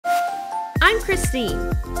I'm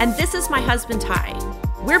Christine, and this is my husband Ty.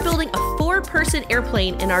 We're building a 4-person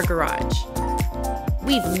airplane in our garage.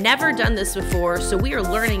 We've never done this before, so we are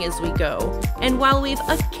learning as we go. And while we've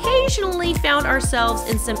occasionally found ourselves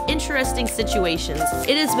in some interesting situations,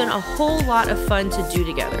 it has been a whole lot of fun to do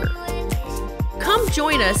together. Come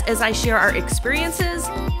join us as I share our experiences,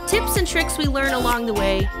 tips and tricks we learn along the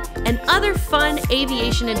way, and other fun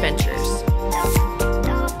aviation adventures.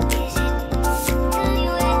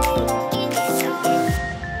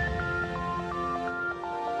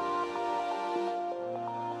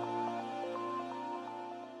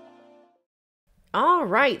 All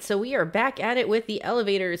right, so we are back at it with the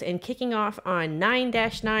elevators and kicking off on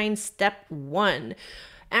 9-9 step 1.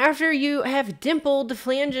 After you have dimpled the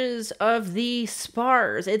flanges of the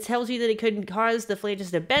spars, it tells you that it could cause the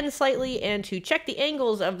flanges to bend slightly and to check the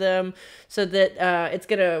angles of them so that it's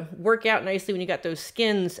going to work out nicely when you got those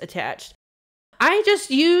skins attached. I just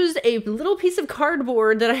used a little piece of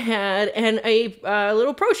cardboard that I had and a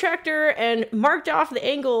little protractor and marked off the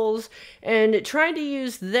angles and tried to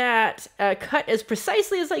use that cut as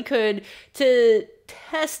precisely as I could to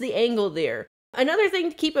test the angle there. Another thing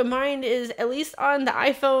to keep in mind is, at least on the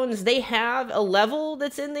iPhones, they have a level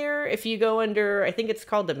that's in there. If you go under, I think it's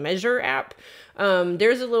called the Measure app,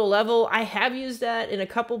 there's a little level. I have used that in a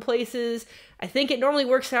couple places. I think it normally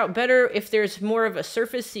works out better if there's more of a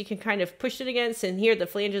surface so you can kind of push it against. And here the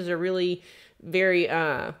flanges are really very,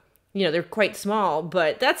 they're quite small.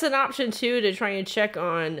 But that's an option too, to try and check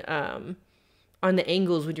on the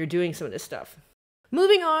angles when you're doing some of this stuff.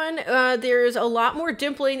 Moving on, there's a lot more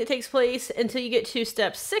dimpling that takes place until you get to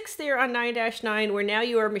step 6 there on 9-9, where now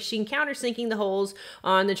you are machine countersinking the holes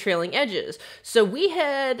on the trailing edges. So we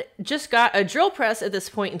had just got a drill press at this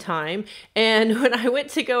point in time, and when I went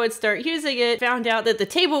to go and start using it, found out that the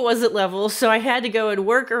table wasn't level, so I had to go and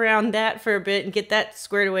work around that for a bit and get that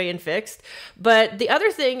squared away and fixed. But the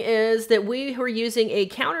other thing is that we were using a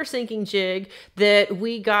countersinking jig that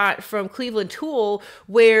we got from Cleveland Tool,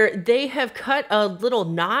 where they have cut a little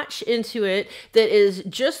notch into it that is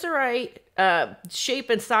just the right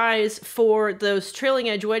shape and size for those trailing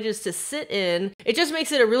edge wedges to sit in. It just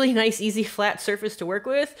makes it a really nice, easy, flat surface to work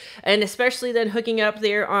with, and especially then hooking up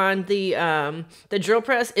there on the drill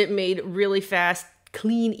press, it made really fast,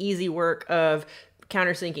 clean, easy work of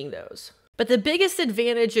countersinking those. But the biggest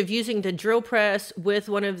advantage of using the drill press with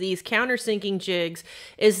one of these countersinking jigs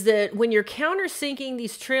is that when you're countersinking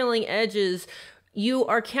these trailing edges, you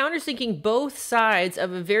are countersinking both sides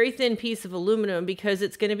of a very thin piece of aluminum, because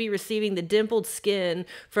it's going to be receiving the dimpled skin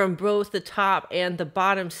from both the top and the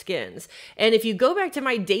bottom skins. And if you go back to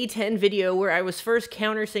my day 10 video where I was first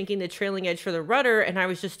countersinking the trailing edge for the rudder and I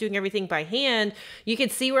was just doing everything by hand, you can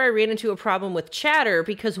see where I ran into a problem with chatter,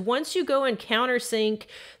 because once you go and countersink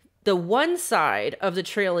the one side of the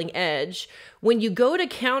trailing edge, when you go to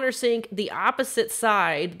countersink the opposite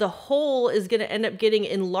side, the hole is going to end up getting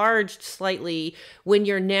enlarged slightly when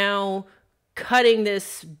you're now cutting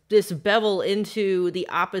this bevel into the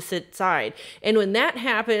opposite side. And when that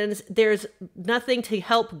happens, there's nothing to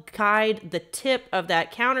help guide the tip of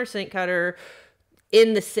that countersink cutter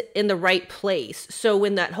in the right place. So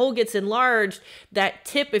when that hole gets enlarged, that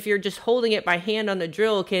tip, if you're just holding it by hand on the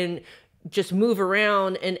drill, can just move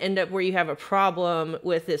around and end up where you have a problem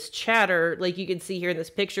with this chatter, like you can see here in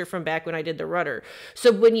this picture from back when I did the rudder.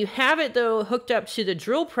 So when you have it though hooked up to the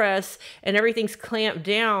drill press and everything's clamped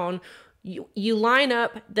down, you line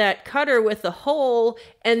up that cutter with the hole,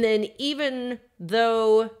 and then even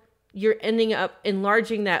though you're ending up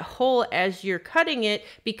enlarging that hole as you're cutting it,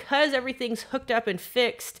 because everything's hooked up and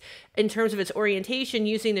fixed in terms of its orientation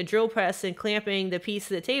using the drill press and clamping the piece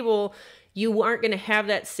of the table, you aren't going to have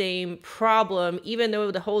that same problem. Even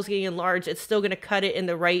though the hole's getting enlarged, it's still going to cut it in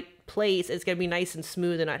the right place. It's going to be nice and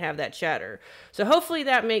smooth and not have that chatter. So hopefully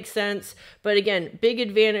that makes sense. But again, big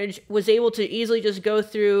advantage, was able to easily just go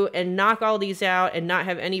through and knock all these out and not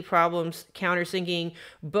have any problems countersinking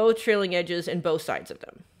both trailing edges and both sides of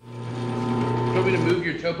them. You want me to move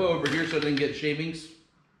your topo over here so I didn't get shavings?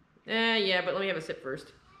 Yeah, but let me have a sip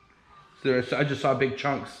first. I just saw big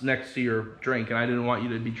chunks next to your drink, and I didn't want you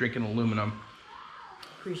to be drinking aluminum.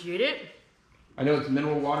 Appreciate it. I know it's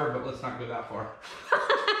mineral water, but let's not go that far.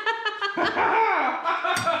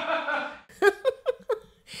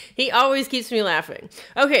 He always keeps me laughing.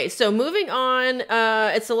 Okay, so moving on,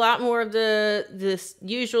 it's a lot more of this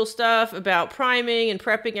usual stuff about priming and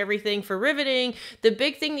prepping everything for riveting. The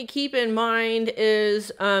big thing to keep in mind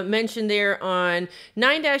is mentioned there on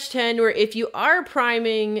 9-10, where if you are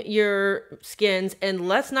priming your skins, and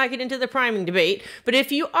let's not get into the priming debate, but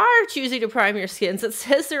if you are choosing to prime your skins, it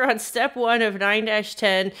says there on step 1 of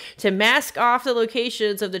 9-10 to mask off the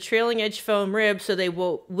locations of the trailing edge foam ribs so they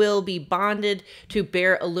will be bonded to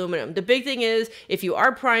bare aluminum. The big thing is, if you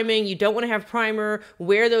are priming, you don't want to have primer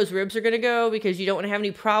where those ribs are going to go, because you don't want to have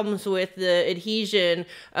any problems with the adhesion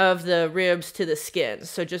of the ribs to the skins.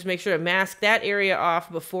 So just make sure to mask that area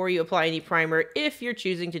off before you apply any primer if you're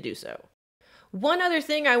choosing to do so. One other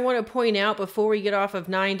thing I want to point out before we get off of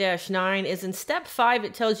 9-9 is in step 5,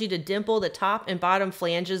 it tells you to dimple the top and bottom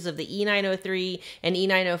flanges of the E903 and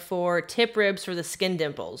E904 tip ribs for the skin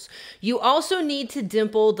dimples. You also need to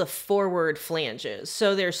dimple the forward flanges.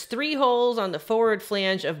 So there's 3 holes on the forward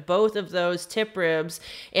flange of both of those tip ribs,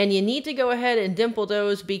 and you need to go ahead and dimple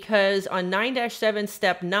those because on 9-7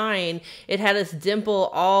 step 9, it had us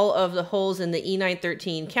dimple all of the holes in the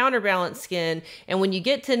E913 counterbalance skin, and when you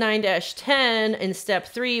get to 9-10, in step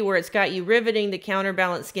 3, where it's got you riveting the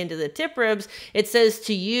counterbalance skin to the tip ribs, it says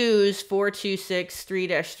to use 426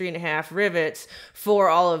 3-3.5 rivets for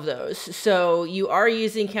all of those. So you are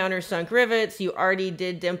using countersunk rivets. You already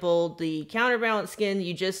did dimple the counterbalance skin.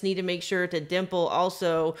 You just need to make sure to dimple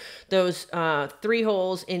also those 3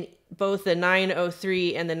 holes in both the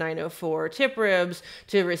 903 and the 904 tip ribs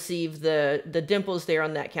to receive the dimples there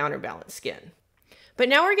on that counterbalance skin. But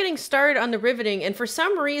now we're getting started on the riveting, and for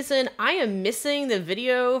some reason, I am missing the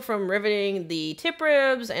video from riveting the tip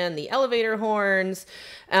ribs and the elevator horns.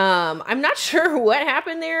 I'm not sure what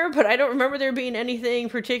happened there, but I don't remember there being anything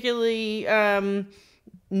particularly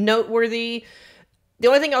noteworthy. The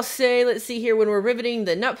only thing I'll say, let's see here, when we're riveting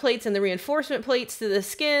the nut plates and the reinforcement plates to the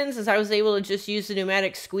skins, is I was able to just use the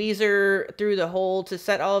pneumatic squeezer through the hole to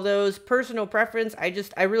set all of those. Personal preference,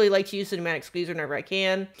 I really like to use the pneumatic squeezer whenever I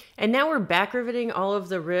can. And now we're back riveting all of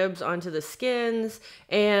the ribs onto the skins,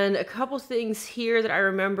 and a couple things here that I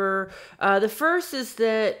remember. The first is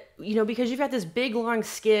that, you know, because you've got this big long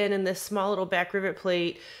skin and this small little back rivet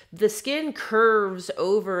plate, the skin curves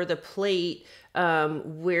over the plate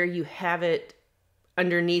where you have it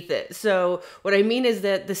underneath it. So what I mean is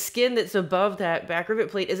that the skin that's above that back rivet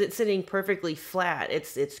plate isn't sitting perfectly flat.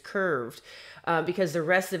 It's curved because the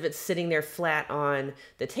rest of it's sitting there flat on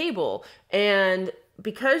the table. And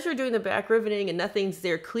because you're doing the back riveting and nothing's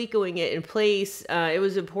there clecoing it in place, it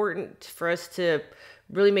was important for us to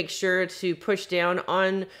really make sure to push down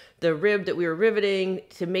on the rib that we were riveting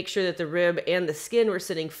to make sure that the rib and the skin were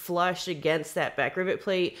sitting flush against that back rivet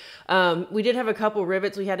plate. We did have a couple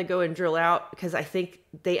rivets we had to go and drill out because I think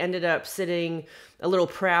they ended up sitting a little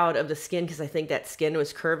proud of the skin because I think that skin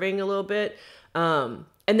was curving a little bit.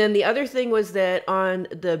 And then the other thing was that on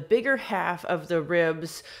the bigger half of the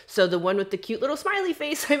ribs, so the one with the cute little smiley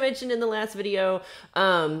face I mentioned in the last video,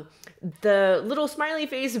 the little smiley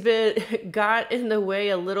face bit got in the way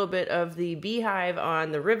a little bit of the beehive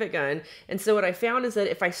on the rivet gun. And so what I found is that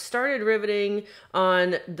if I started riveting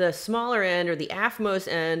on the smaller end or the aftmost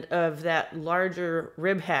end of that larger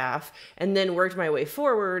rib half and then worked my way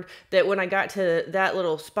forward, that when I got to that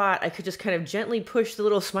little spot, I could just kind of gently push the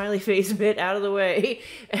little smiley face bit out of the way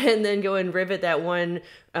and then go and rivet that one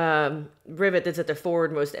rivet that's at the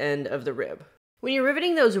forwardmost end of the rib. When you're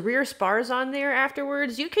riveting those rear spars on there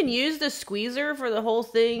afterwards, you can use the squeezer for the whole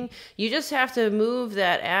thing. You just have to move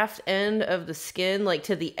that aft end of the skin like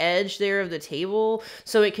to the edge there of the table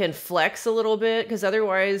so it can flex a little bit, because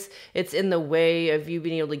otherwise it's in the way of you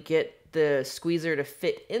being able to get the squeezer to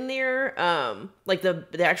fit in there. Like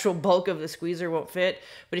the actual bulk of the squeezer won't fit,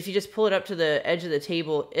 but if you just pull it up to the edge of the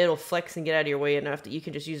table, it'll flex and get out of your way enough that you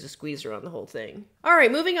can just use the squeezer on the whole thing. All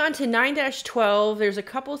right, moving on to 9-12, there's a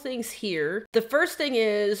couple things here. The first thing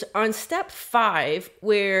is on step 5,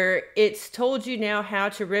 where it's told you now how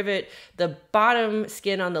to rivet the bottom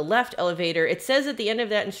skin on the left elevator. It says at the end of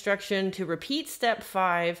that instruction to repeat step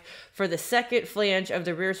 5 for the second flange of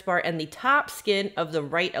the rear spar and the top skin of the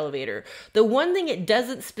right elevator. The one thing it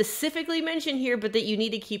doesn't specifically mention here, but that you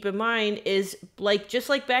need to keep in mind is just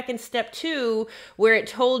like back in step 2, where it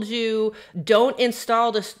told you don't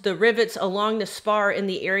install the rivets along the spar in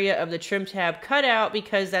the area of the trim tab cutout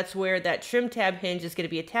because that's where that trim tab hinge is going to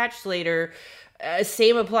be attached later.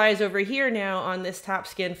 Same applies over here now on this top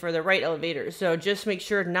skin for the right elevator. So just make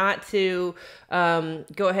sure not to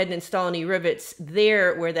go ahead and install any rivets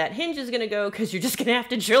there where that hinge is going to go, because you're just going to have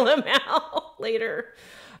to drill them out later.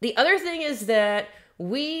 The other thing is that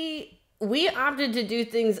we we opted to do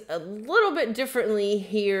things a little bit differently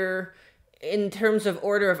here in terms of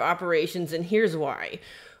order of operations, and here's why.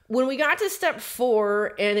 When we got to step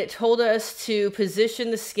 4 and it told us to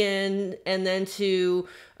position the skin and then to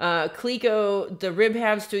cleco the rib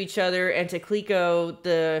halves to each other and to cleco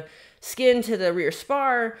the skin to the rear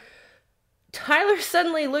spar, Tyler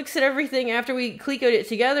suddenly looks at everything after we clecoed it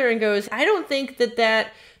together and goes, I don't think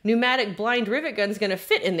that pneumatic blind rivet gun is going to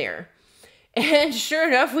fit in there. And sure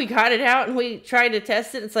enough, we got it out and we tried to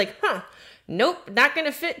test it. It's like, nope, not going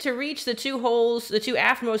to fit to reach the two holes, the two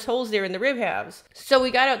aftmost holes there in the rib halves. So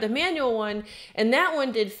we got out the manual one, and that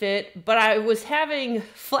one did fit, but I was having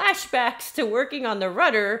flashbacks to working on the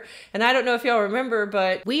rudder, and I don't know if y'all remember,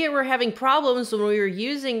 but we were having problems when we were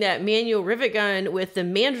using that manual rivet gun with the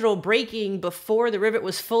mandrel breaking before the rivet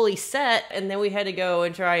was fully set, and then we had to go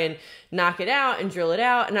and try and knock it out and drill it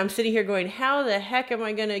out, and I'm sitting here going, how the heck am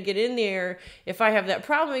I going to get in there if I have that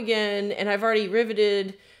problem again, and I've already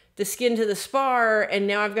riveted the skin to the spar, and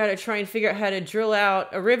now I've got to try and figure out how to drill out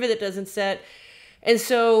a rivet that doesn't set. And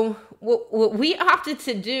so what we opted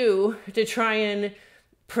to do to try and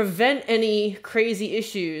prevent any crazy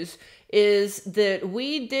issues is that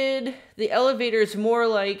we did the elevators more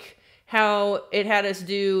like how it had us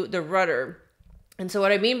do the rudder. And so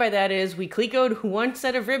what I mean by that is we clecoed one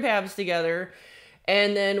set of rib halves together,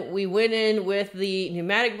 and then we went in with the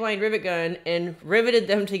pneumatic blind rivet gun and riveted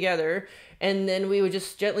them together. And then we would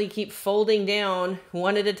just gently keep folding down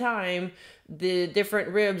one at a time the different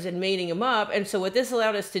ribs and mating them up. And so what this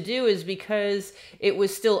allowed us to do is, because it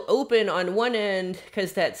was still open on one end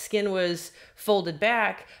because that skin was folded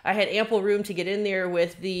back, I had ample room to get in there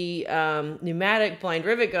with the pneumatic blind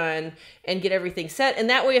rivet gun and get everything set. And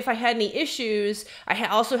that way, if I had any issues, I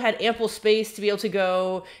also had ample space to be able to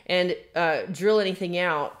go and drill anything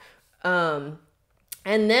out.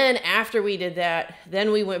 And then after we did that,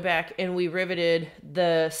 then we went back and we riveted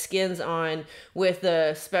the skins on with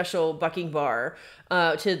the special bucking bar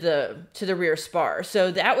to the rear spar. So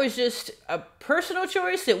that was just a personal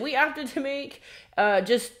choice that we opted to make,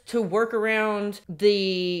 just to work around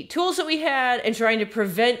the tools that we had and trying to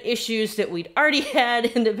prevent issues that we'd already had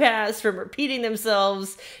in the past from repeating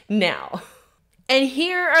themselves now. And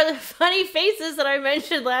here are the funny faces that I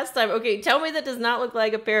mentioned last time. Okay, tell me that does not look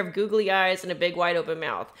like a pair of googly eyes and a big wide open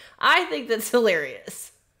mouth. I think that's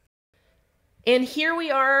hilarious. And here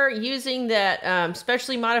we are using that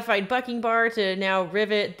specially modified bucking bar to now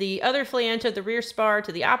rivet the other flange of the rear spar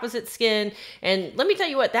to the opposite skin. And let me tell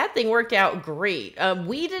you what, that thing worked out great.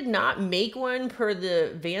 We did not make one per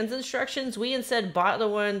the Van's instructions. We instead bought the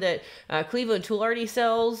one that Cleveland Tool already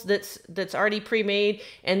sells that's already pre-made.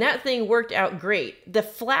 And that thing worked out great. The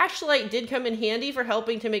flashlight did come in handy for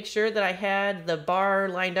helping to make sure that I had the bar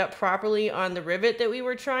lined up properly on the rivet that we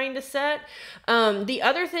were trying to set. The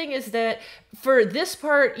other thing is that for this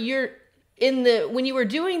part, when you were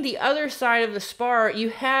doing the other side of the spar, you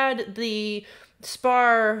had the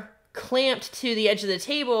spar clamped to the edge of the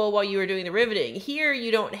table while you were doing the riveting. Here,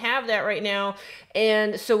 you don't have that right now.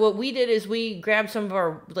 And so what we did is we grabbed some of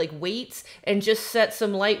our weights and just set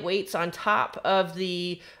some light weights on top of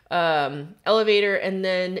the elevator and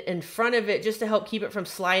then in front of it just to help keep it from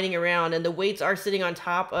sliding around. And the weights are sitting on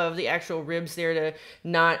top of the actual ribs there to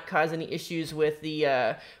not cause any issues with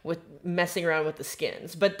the with messing around with the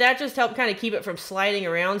skins. But that just helped kind of keep it from sliding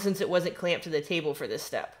around since it wasn't clamped to the table for this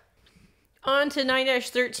step. On to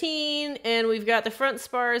 9-13, and we've got the front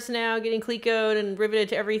spars now getting clecoed and riveted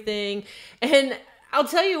to everything. And I'll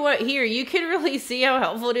tell you what, here, you can really see how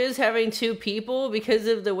helpful it is having two people because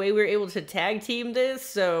of the way we were able to tag team this.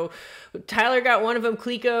 So Tyler got one of them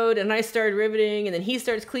clecoed, and I started riveting, and then he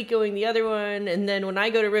starts clecoing the other one. And then when I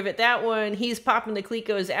go to rivet that one, he's popping the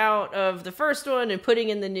clecos out of the first one and putting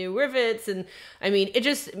in the new rivets. And I mean, it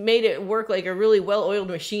just made it work like a really well-oiled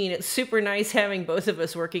machine. It's super nice having both of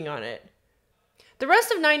us working on it. The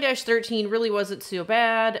rest of 9-13 really wasn't so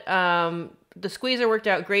bad. The squeezer worked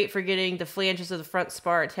out great for getting the flanges of the front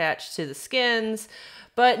spar attached to the skins.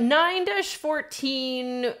 But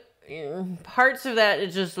 9-14, parts of that,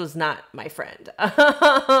 it just was not my friend.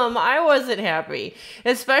 I wasn't happy,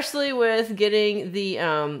 especially with getting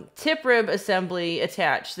the tip rib assembly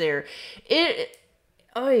attached there. It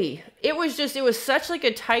was such like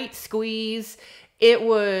a tight squeeze. It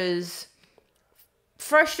was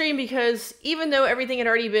frustrating because even though everything had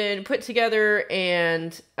already been put together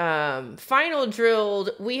and final drilled,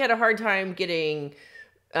 we had a hard time getting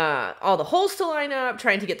all the holes to line up,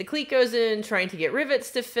 trying to get the clecos in, trying to get rivets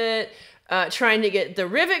to fit. trying to get the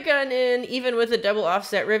rivet gun in, even with a double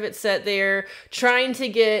offset rivet set there, trying to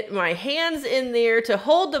get my hands in there to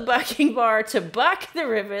hold the bucking bar to buck the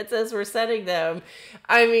rivets as we're setting them.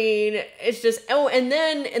 I mean, it's just, oh, and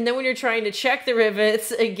then when you're trying to check the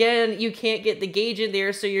rivets, again, you can't get the gauge in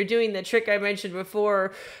there, so you're doing the trick I mentioned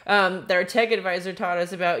before, that our tech advisor taught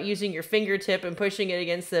us about, using your fingertip and pushing it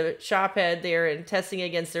against the shop head there and testing it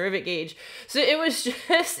against the rivet gauge. So it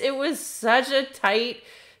was such a tight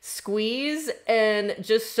squeeze and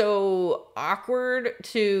just so awkward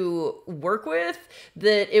to work with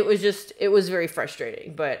that it was very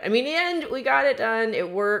frustrating. But I mean, in the end, we got it done. It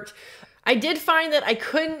worked. I did find that I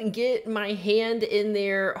couldn't get my hand in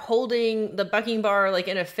there holding the bucking bar like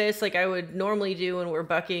in a fist like I would normally do when we're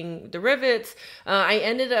bucking the rivets. I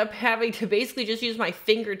ended up having to basically just use my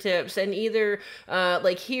fingertips, and either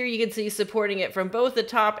like here you can see supporting it from both the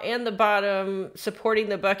top and the bottom, supporting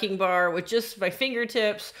the bucking bar with just my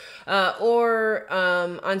fingertips, or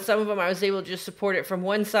on some of them I was able to just support it from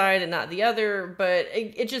one side and not the other, but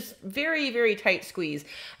it just very, very tight squeeze.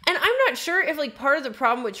 And I'm not sure if like part of the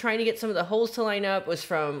problem with trying to get some of the holes to line up was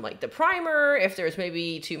from like the primer, if there was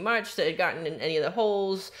maybe too much that had gotten in any of the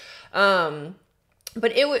holes. But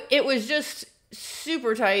it was just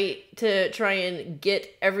super tight to try and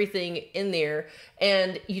get everything in there,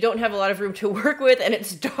 and you don't have a lot of room to work with, and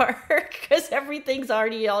it's dark because everything's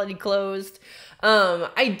already closed.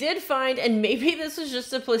 I did find, and maybe this was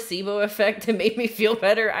just a placebo effect to make me feel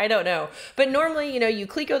better, I don't know. But normally, you know, you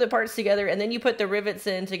Cleco the parts together and then you put the rivets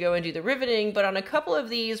in to go and do the riveting. But on a couple of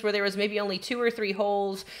these where there was maybe only 2 or 3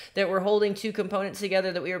 holes that were holding 2 components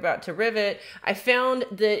together that we were about to rivet, I found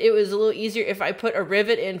that it was a little easier if I put a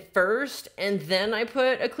rivet in first and then I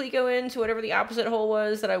put a Cleco in to whatever the opposite hole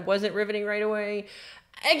was that I wasn't riveting right away.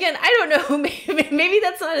 Again, I don't know, maybe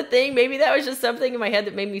that's not a thing. Maybe that was just something in my head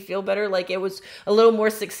that made me feel better, like it was a little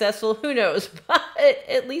more successful. Who knows? But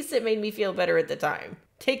at least it made me feel better at the time.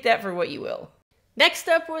 Take that for what you will. Next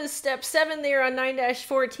up was step 7 there on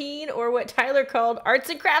 9-14, or what Tyler called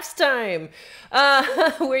arts and crafts time,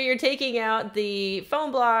 where you're taking out the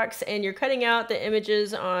foam blocks and you're cutting out the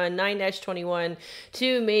images on 9-21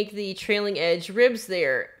 to make the trailing edge ribs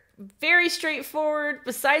there. Very straightforward,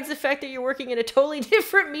 besides the fact that you're working in a totally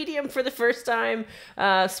different medium for the first time.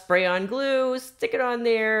 Spray on glue, stick it on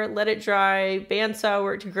there, let it dry. Bandsaw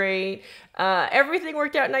worked great. Everything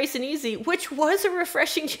worked out nice and easy, which was a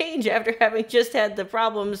refreshing change after having just had the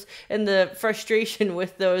problems and the frustration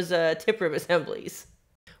with those tip rib assemblies.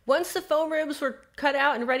 Once the foam ribs were cut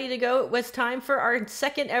out and ready to go, it was time for our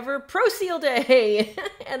second ever proseal day.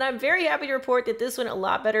 And I'm very happy to report that this went a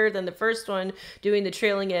lot better than the first one, doing the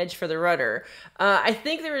trailing edge for the rudder. I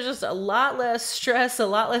think there was just a lot less stress, a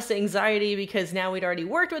lot less anxiety, because now we'd already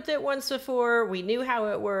worked with it once before. We knew how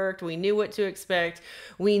it worked. We knew what to expect.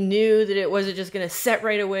 We knew that it wasn't just going to set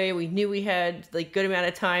right away. We knew we had like good amount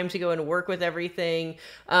of time to go and work with everything.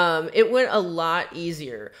 It went a lot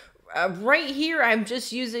easier. Right here, I'm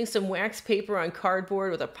just using some wax paper on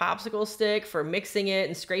cardboard with a popsicle stick for mixing it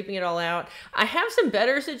and scraping it all out. I have some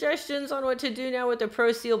better suggestions on what to do now with the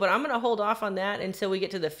proseal, but I'm going to hold off on that until we get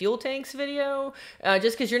to the fuel tanks video,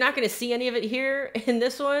 just because you're not going to see any of it here in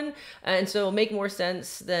this one, and so it'll make more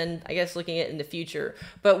sense than, I guess, looking at it in the future.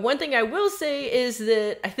 But one thing I will say is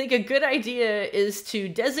that I think a good idea is to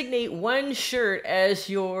designate one shirt as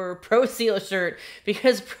your proseal shirt,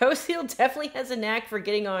 because proseal definitely has a knack for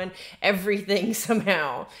getting on everything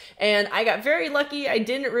somehow. And I got very lucky. I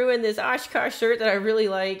didn't ruin this Oshkosh shirt that I really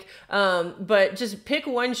like, but just pick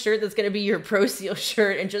one shirt that's going to be your proseal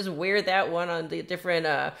shirt and just wear that one on the different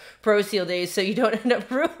proseal days so you don't end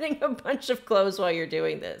up ruining a bunch of clothes while you're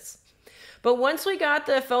doing this. But once we got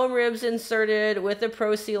the foam ribs inserted with the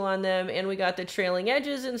proseal on them, and we got the trailing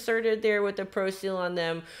edges inserted there with the proseal on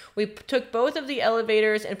them, we took both of the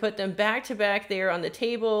elevators and put them back to back there on the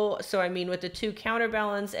table. So I mean with the 2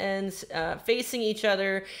 counterbalance ends facing each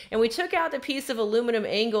other. And we took out the piece of aluminum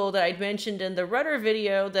angle that I'd mentioned in the rudder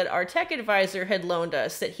video that our tech advisor had loaned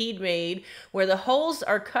us, that he'd made, where the holes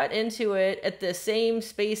are cut into it at the same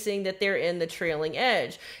spacing that they're in the trailing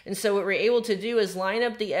edge. And so what we're able to do is line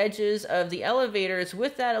up the edges of the elevators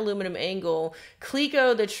with that aluminum angle,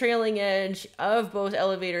 Cleco the trailing edge of both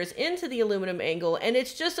elevators into the aluminum angle, and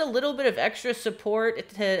it's just a little bit of extra support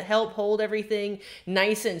to help hold everything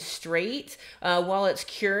nice and straight while it's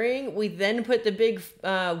curing. We then put the big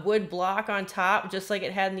wood block on top, just like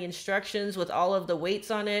it had in the instructions, with all of the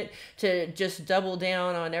weights on it, to just double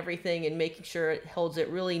down on everything and making sure it holds it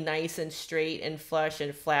really nice and straight and flush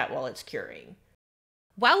and flat while it's curing.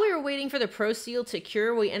 While we were waiting for the proseal to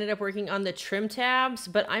cure, we ended up working on the trim tabs,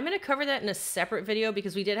 but I'm going to cover that in a separate video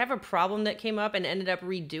because we did have a problem that came up and ended up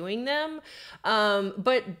redoing them.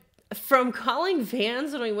 But from calling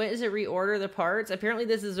vans when we went to reorder the parts, apparently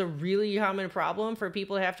this is a really common problem for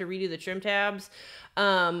people to have to redo the trim tabs.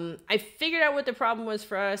 I figured out what the problem was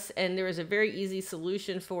for us, and there was a very easy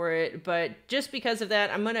solution for it, but just because of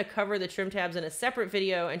that, I'm going to cover the trim tabs in a separate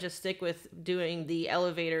video and just stick with doing the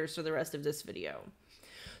elevators for the rest of this video.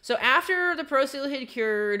 So after the proseal had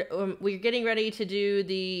cured, we're getting ready to do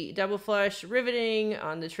the double flush riveting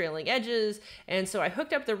on the trailing edges. And so I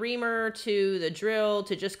hooked up the reamer to the drill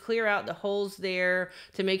to just clear out the holes there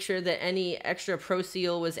to make sure that any extra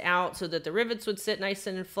proseal was out so that the rivets would sit nice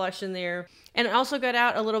and flush in there. And I also got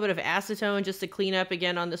out a little bit of acetone just to clean up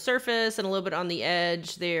again on the surface and a little bit on the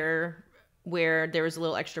edge there where there was a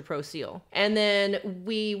little extra proseal. And then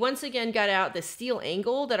we once again got out the steel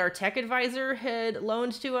angle that our tech advisor had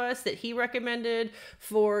loaned to us that he recommended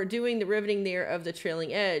for doing the riveting there of the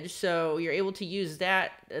trailing edge. So you're able to use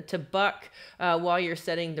that to buck while you're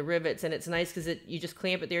setting the rivets. And it's nice because you just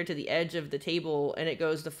clamp it there to the edge of the table and it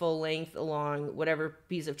goes the full length along whatever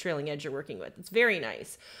piece of trailing edge you're working with. It's very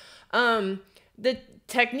nice. The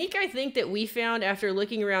technique I think that we found after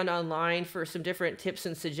looking around online for some different tips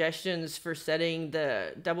and suggestions for setting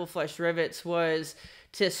the double flush rivets was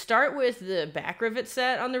to start with the back rivet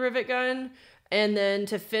set on the rivet gun and then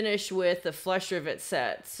to finish with the flush rivet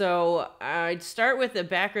set. So I'd start with the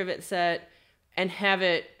back rivet set and have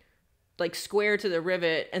it like square to the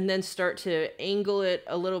rivet and then start to angle it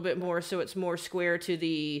a little bit more so it's more square to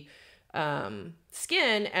the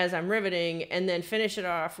skin as I'm riveting, and then finish it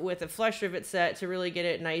off with a flush rivet set to really get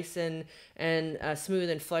it nice and smooth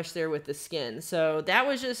and flush there with the skin. So that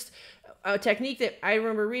was just a technique that I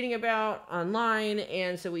remember reading about online,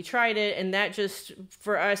 and so we tried it, and that just,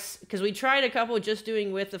 for us, because we tried a couple just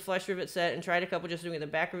doing with the flush rivet set and tried a couple just doing with the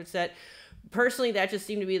back rivet set. Personally, that just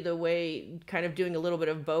seemed to be the way, kind of doing a little bit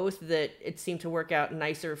of both, that it seemed to work out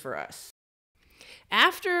nicer for us.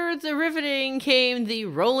 After the riveting came the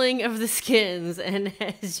rolling of the skins, and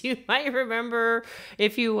as you might remember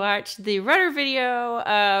if you watched the rudder video,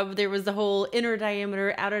 there was the whole inner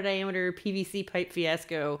diameter, outer diameter PVC pipe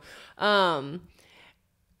fiasco. I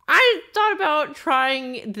thought about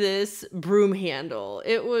trying this broom handle.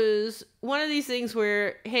 It was one of these things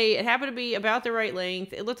where, hey, it happened to be about the right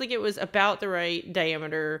length. It looked like it was about the right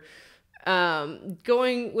diameter.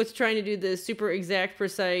 Going with trying to do the super exact,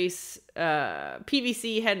 precise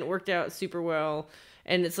PVC hadn't worked out super well.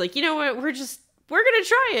 And it's like, you know what, we're going to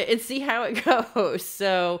try it and see how it goes.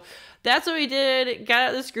 So that's what we did. Got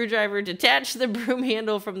out the screwdriver, detached the broom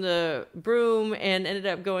handle from the broom, and ended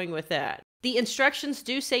up going with that. The instructions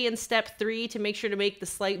do say in step 3 to make sure to make the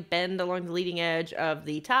slight bend along the leading edge of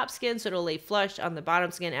the top skin so it'll lay flush on the bottom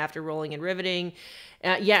skin after rolling and riveting.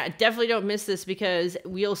 Yeah, definitely don't miss this because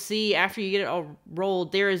we'll see after you get it all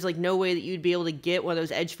rolled, there is like no way that you'd be able to get one of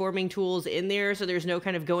those edge forming tools in there. So there's no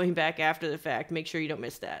kind of going back after the fact. Make sure you don't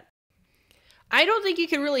miss that. I don't think you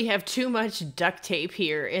can really have too much duct tape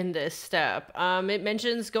here in this step. It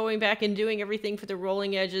mentions going back and doing everything for the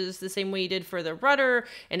rolling edges the same way you did for the rudder,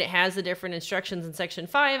 and it has the different instructions in section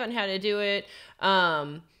 5 on how to do it.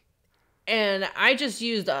 And I just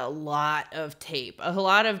used a lot of tape, a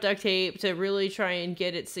lot of duct tape to really try and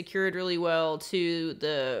get it secured really well to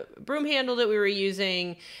the broom handle that we were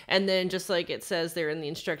using. And then just like it says there in the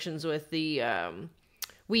instructions with the...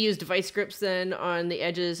 we used vice grips then on the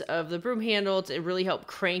edges of the broom handle to really help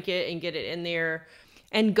crank it and get it in there.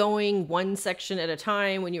 And going one section at a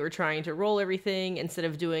time when you were trying to roll everything instead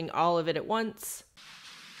of doing all of it at once.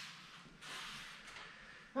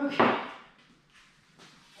 Okay.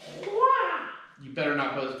 You better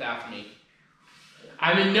not go staff me.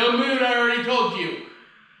 I'm in no mood, I already told you.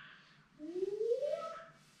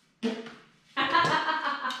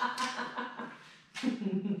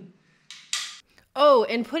 Oh,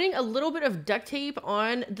 and putting a little bit of duct tape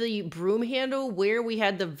on the broom handle where we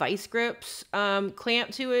had the vice grips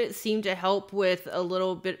clamped to it seemed to help with a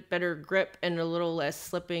little bit better grip and a little less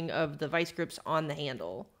slipping of the vice grips on the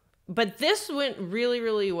handle. But this went really,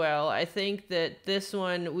 really well. I think that this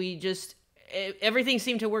one, everything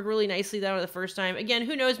seemed to work really nicely that the first time. Again,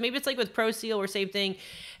 who knows? Maybe it's like with proseal or same thing.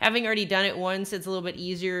 Having already done it once, it's a little bit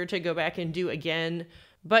easier to go back and do again.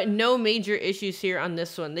 But no major issues here on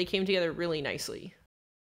this one. They came together really nicely.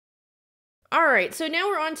 All right, so now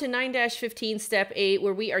we're on to 9-15 step 8,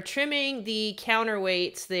 where we are trimming the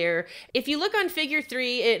counterweights there. If you look on figure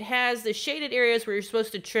 3, it has the shaded areas where you're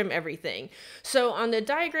supposed to trim everything. So on the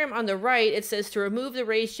diagram on the right, it says to remove the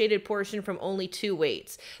raised shaded portion from only 2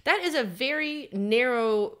 weights. That is a very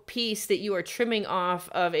narrow piece that you are trimming off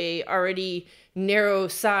of a already narrow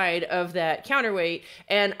side of that counterweight,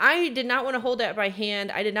 and I did not want to hold that by hand.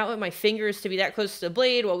 I did not want my fingers to be that close to the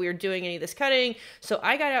blade while we were doing any of this cutting, so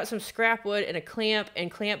I got out some scrap wood and a clamp and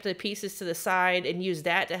clamped the pieces to the side and used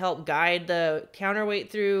that to help guide the counterweight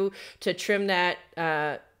through to trim that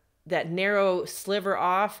that narrow sliver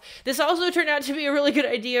off. This also turned out to be a really good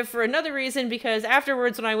idea for another reason, because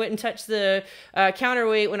afterwards when I went and touched the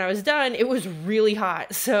counterweight when I was done, it was really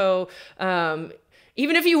hot. So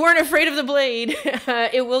even if you weren't afraid of the blade,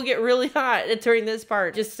 it will get really hot during this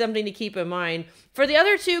part. Just something to keep in mind. For the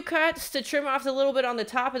other 2 cuts, to trim off a little bit on the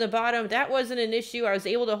top and the bottom, that wasn't an issue. I was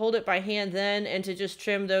able to hold it by hand then and to just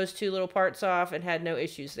trim those 2 little parts off and had no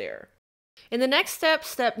issues there. In the next step,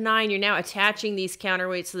 step 9, you're now attaching these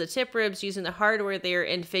counterweights to the tip ribs using the hardware there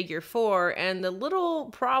in figure 4. And the little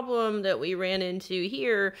problem that we ran into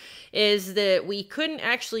here is that we couldn't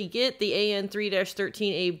actually get the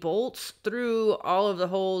AN3-13A bolts through all of the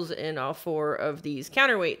holes in all 4 of these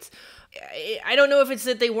counterweights. I don't know if it's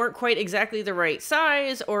that they weren't quite exactly the right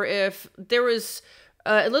size, or if there was,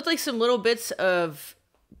 it looked like some little bits of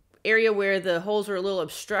area where the holes were a little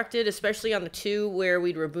obstructed, especially on the 2 where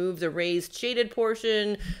we'd remove the raised shaded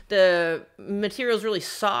portion. The material's really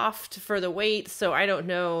soft for the weight, so I don't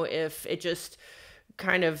know if it just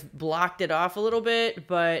kind of blocked it off a little bit.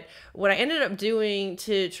 But what I ended up doing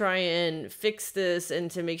to try and fix this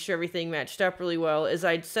and to make sure everything matched up really well is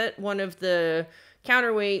I'd set one of the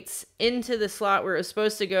counterweights into the slot where it was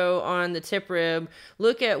supposed to go on the tip rib,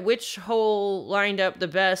 look at which hole lined up the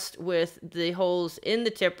best with the holes in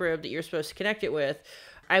the tip rib that you're supposed to connect it with.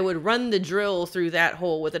 I would run the drill through that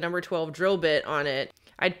hole with a number 12 drill bit on it.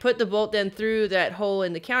 I'd put the bolt then through that hole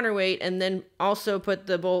in the counterweight, and then also put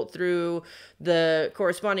the bolt through the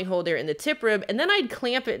corresponding hole there in the tip rib, and then I'd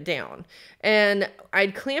clamp it down. And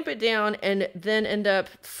I'd clamp it down and then end up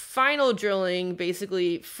final drilling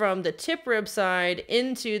basically from the tip rib side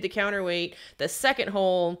into the counterweight, the second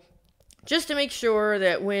hole, just to make sure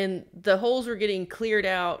that when the holes were getting cleared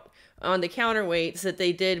out on the counterweights, that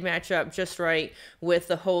they did match up just right with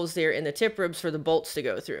the holes there in the tip ribs for the bolts to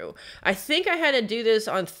go through. I think I had to do this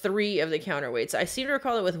on 3 of the counterweights. I seem to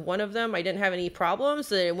recall that with one of them I didn't have any problems,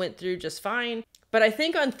 that it went through just fine. But I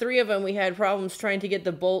think on 3 of them we had problems trying to get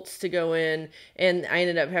the bolts to go in, and I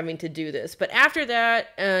ended up having to do this. But after that,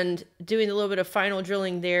 and doing a little bit of final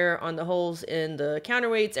drilling there on the holes in the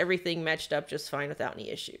counterweights, everything matched up just fine without any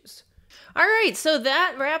issues. All right, so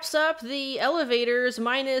that wraps up the elevators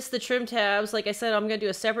minus the trim tabs. Like I said, I'm going to do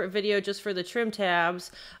a separate video just for the trim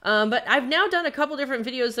tabs. But I've now done a couple different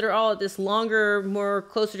videos that are all at this longer, more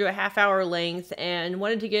closer to a half-hour length, and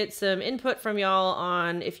wanted to get some input from y'all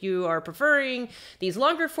on if you are preferring these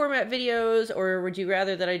longer format videos, or would you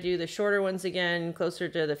rather that I do the shorter ones again, closer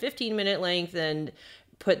to the 15-minute length, and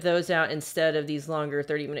put those out instead of these longer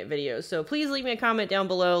 30-minute videos. So please leave me a comment down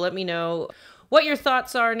below. Let me know what your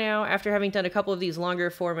thoughts are now after having done a couple of these longer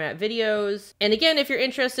format videos. And again, if you're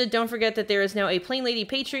interested, don't forget that there is now a Plain Lady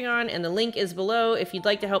Patreon, and the link is below if you'd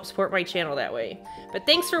like to help support my channel that way. But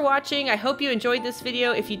thanks for watching. I hope you enjoyed this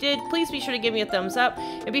video. If you did, please be sure to give me a thumbs up,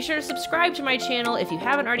 and be sure to subscribe to my channel if you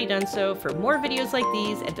haven't already done so for more videos like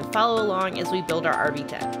these, and to follow along as we build our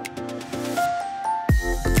RV-10.